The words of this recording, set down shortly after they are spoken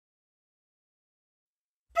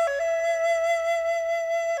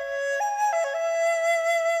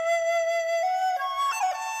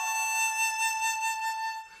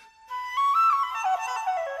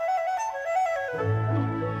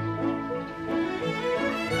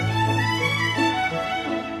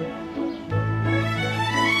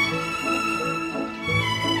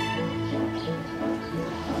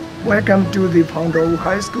Welcome to the Phaung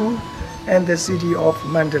High School and the city of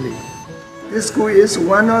Mandalay. This school is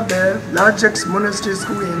one of the largest monastery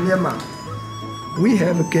schools in Myanmar. We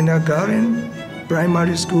have a kindergarten,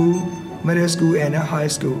 primary school, middle school and a high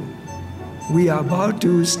school. We are about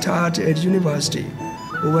to start at university.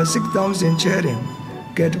 Over 6,000 children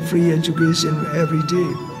get free education every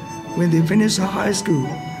day. When they finish high school,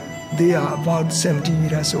 they are about 17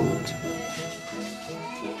 years old.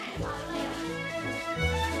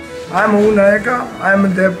 I'm Unayaka.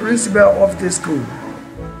 I'm the principal of this school.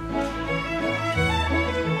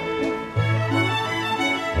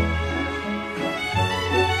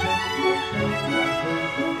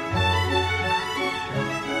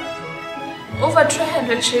 Over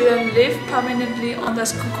 300 children live permanently on the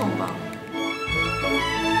school compound.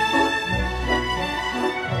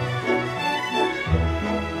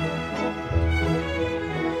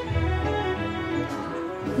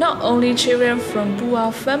 Not only children from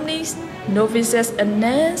poor families, novices and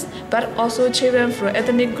nuns, but also children from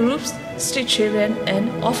ethnic groups, street children and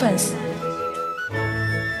orphans.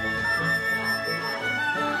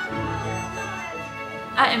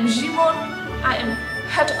 I am Jimon. I am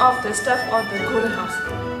head of the staff of the Golden House.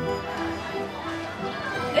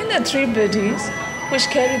 In the 3 buildings, which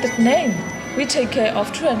carry the name, we take care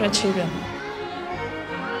of 200 children.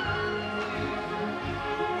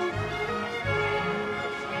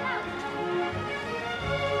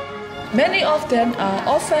 Many of them are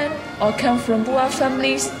orphaned or come from poor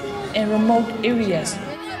families in remote areas.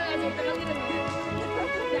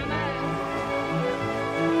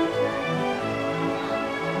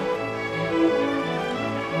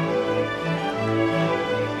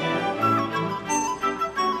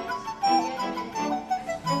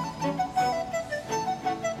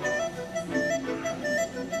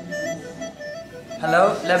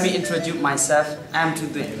 Hello, let me introduce myself. I'm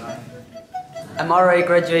Tudui. I'm already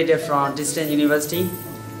graduated from Distant University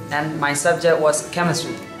and my subject was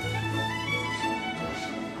chemistry.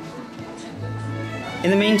 In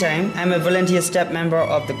the meantime, I'm a volunteer staff member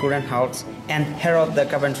of the Golden House and head of the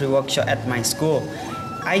carpentry workshop at my school.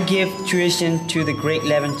 I give tuition to the grade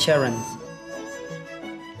 11 children.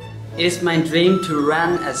 It is my dream to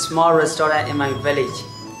run a small restaurant in my village.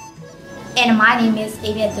 And my name is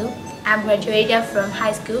Aviatu. I'm graduated from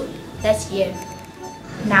high school last year.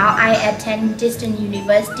 Now I attend Distant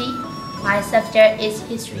University. My subject is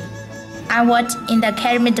history. I work in the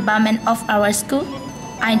academic department of our school.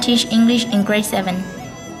 I teach English in grade 7.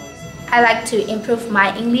 I like to improve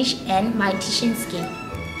my English and my teaching skill.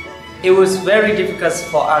 It was very difficult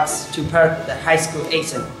for us to pass the high school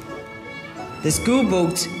exam. The school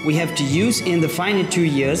books we have to use in the final 2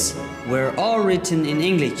 years were all written in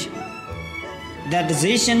English. That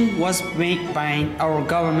decision was made by our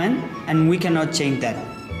government and we cannot change that.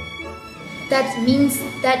 That means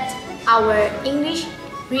that our English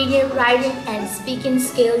reading, writing and speaking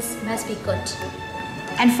skills must be good.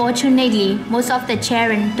 Unfortunately, most of the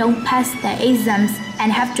children don't pass the exams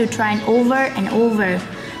and have to try over and over.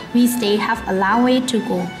 We still have a long way to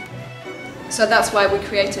go. So that's why we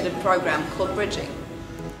created a program called Bridging.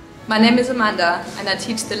 My name is Amanda and I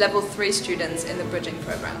teach the level 3 students in the Bridging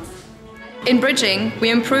program. In Bridging, we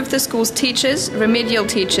improve the school's teachers, remedial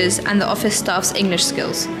teachers and the office staff's English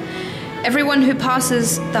skills. Everyone who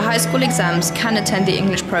passes the high school exams can attend the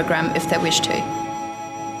English program if they wish to.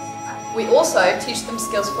 We also teach them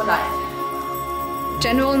skills for life.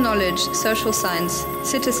 General knowledge, social science,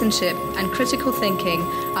 citizenship and critical thinking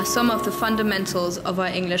are some of the fundamentals of our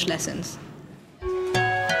English lessons.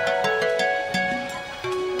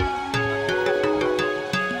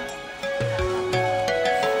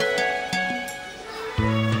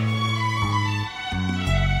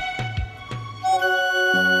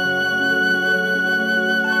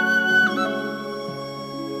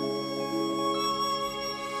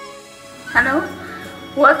 Hello,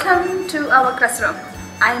 welcome to our classroom.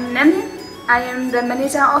 I am Namin. I am the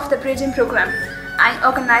manager of the Bridging program. I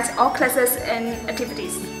organize all classes and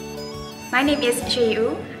activities. My name is Shui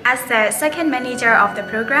Yu. As the second manager of the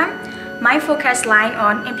program, my focus lies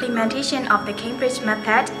on implementation of the Cambridge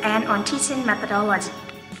method and on teaching methodology.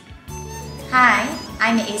 Hi,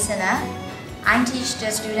 I'm Isana. I teach the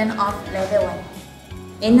student of level 1.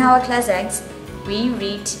 In our classes, we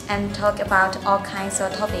read and talk about all kinds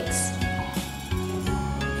of topics.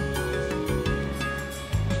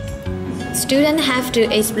 Students have to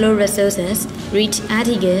explore resources, read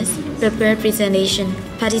articles, prepare presentation,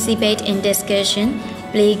 participate in discussion,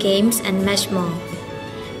 play games and much more.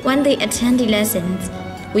 When they attend the lessons,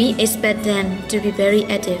 we expect them to be very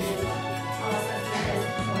active.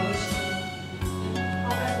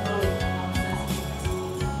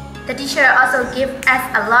 The teacher also gives us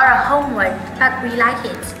a lot of homework, but we like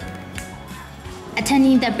it.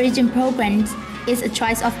 Attending the bridging program is a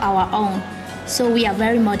choice of our own, so we are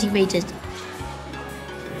very motivated.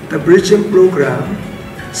 The bridging program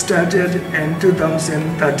started in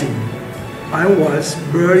 2013. I was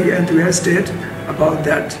very enthusiastic about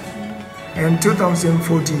that. In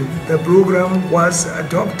 2014, the program was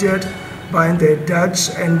adopted by the Dutch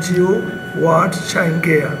NGO World Child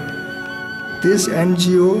Care. This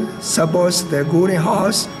NGO supports the Golden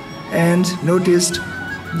House and noticed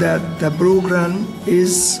that the program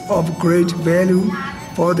is of great value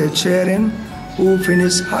for the children who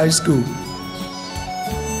finish high school.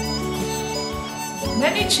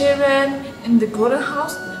 Many children in the Golden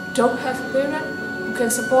House don't have parents who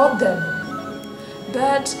can support them,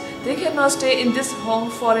 but they cannot stay in this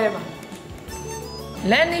home forever.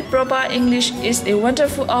 Learning proper English is a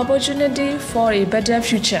wonderful opportunity for a better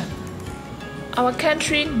future. Our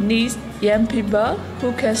country needs young people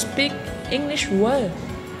who can speak English well.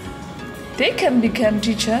 They can become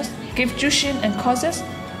teachers, give tuition and courses,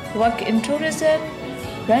 work in tourism,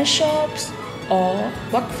 run shops, or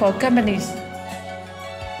work for companies.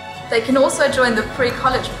 They can also join the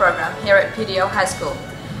pre-college program here at PDL High School.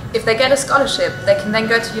 If they get a scholarship, they can then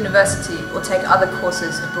go to university or take other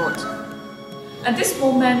courses abroad. At this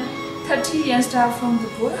moment, 30 youngsters from the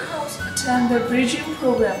Golden House attend the bridging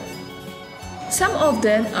program. Some of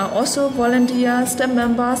them are also volunteer staff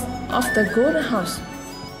members of the Golden House.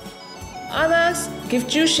 Others give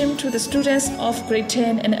tuition to the students of grade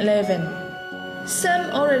 10 and 11. Some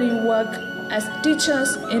already work as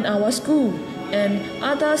teachers in our school, and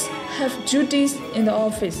others have duties in the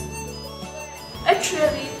office.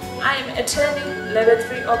 Actually, I am attending level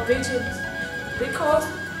 3 of bridging because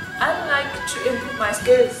I like to improve my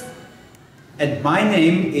skills. And my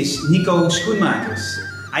name is Nico Schoenmakers.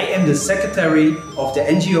 I am the secretary of the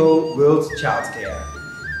NGO World Child Care.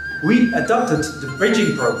 We adopted the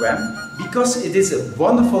bridging program because it is a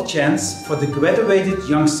wonderful chance for the graduated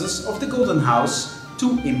youngsters of the Golden House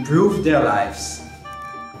to improve their lives.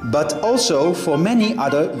 But also for many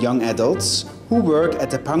other young adults who work at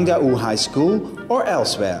the Phaung High School or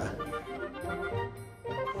elsewhere.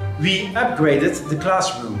 We upgraded the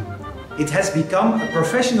classroom. It has become a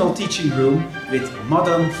professional teaching room with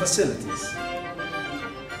modern facilities.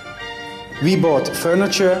 We bought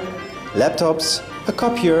furniture, laptops, a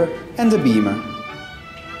copier and a beamer.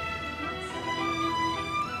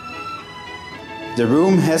 The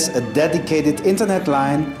room has a dedicated internet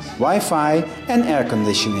line, Wi-Fi and air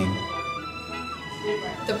conditioning.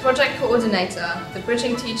 The project coordinator, the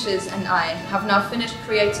bridging teachers and I have now finished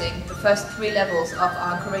creating the first 3 levels of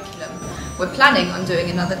our curriculum. We're planning on doing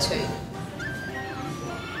another 2.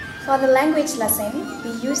 For the language lesson, we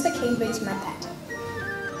use the Cambridge method.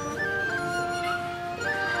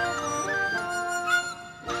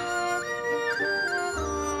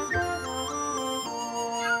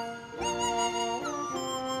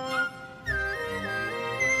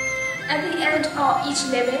 At the end of each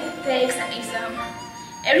level, there is an exam.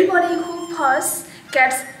 Everybody who passes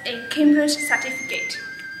gets a Cambridge certificate.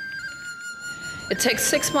 It takes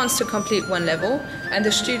 6 months to complete 1 level, and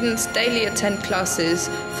the students daily attend classes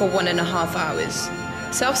for 1.5 hours.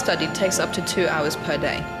 Self-study takes up to 2 hours per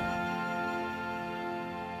day.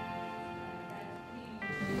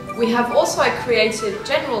 We have also created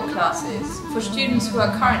general classes for students who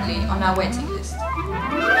are currently on our waiting list.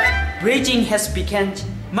 Bridging has become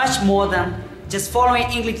much more than just following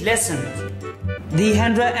English lessons. The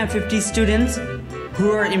 150 students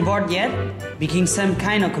who are involved yet became some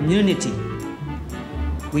kind of community.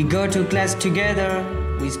 We go to class together,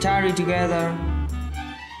 we study together,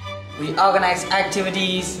 we organize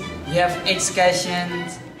activities, we have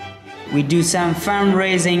excursions, we do some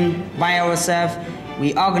fundraising by ourselves,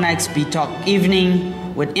 we organize speed talk evening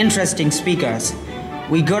with interesting speakers.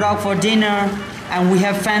 We go out for dinner and we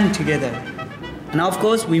have fun together. And of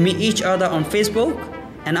course, we meet each other on Facebook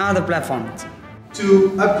and other platforms.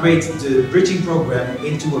 To upgrade the bridging program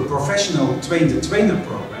into a professional train-the-trainer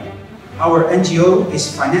program, our NGO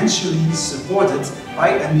is financially supported by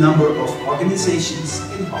a number of organizations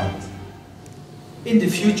in Holland. In the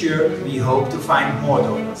future, we hope to find more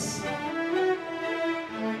donors.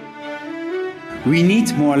 We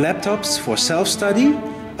need more laptops for self-study,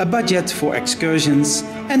 a budget for excursions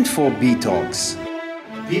and for B-talks.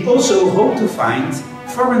 We also hope to find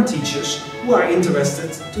foreign teachers who are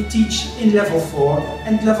interested to teach in level 4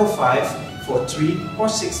 and level 5 for 3 or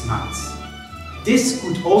 6 months. This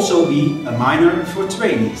could also be a minor for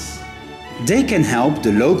trainees. They can help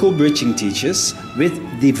the local bridging teachers with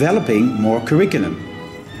developing more curriculum.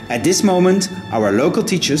 At this moment, our local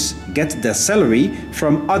teachers get their salary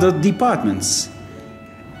from other departments.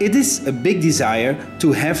 It is a big desire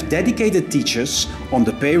to have dedicated teachers on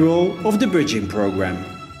the payroll of the bridging program.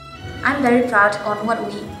 I'm very proud on what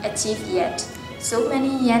we achieved yet. So many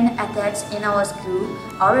young adults in our school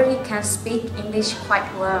already can speak English quite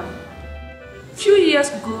well. Few years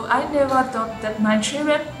ago, I never thought that my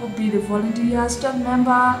children would be the volunteer staff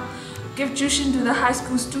member, give tuition to the high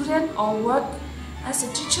school student, or work as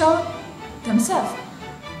a teacher themselves.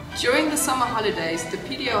 During the summer holidays, the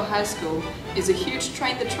PDO High School is a huge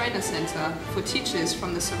train-the-trainer center for teachers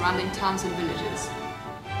from the surrounding towns and villages.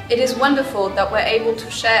 It is wonderful that we're able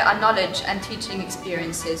to share our knowledge and teaching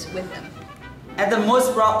experiences with them. And the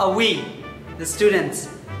most proud are we, the students.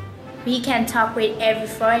 We can talk with every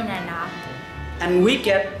foreigner now. And we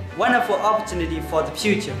get wonderful opportunity for the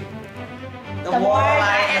future. The world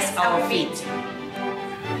lies at our feet.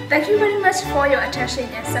 Thank you very much for your attention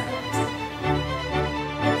and support.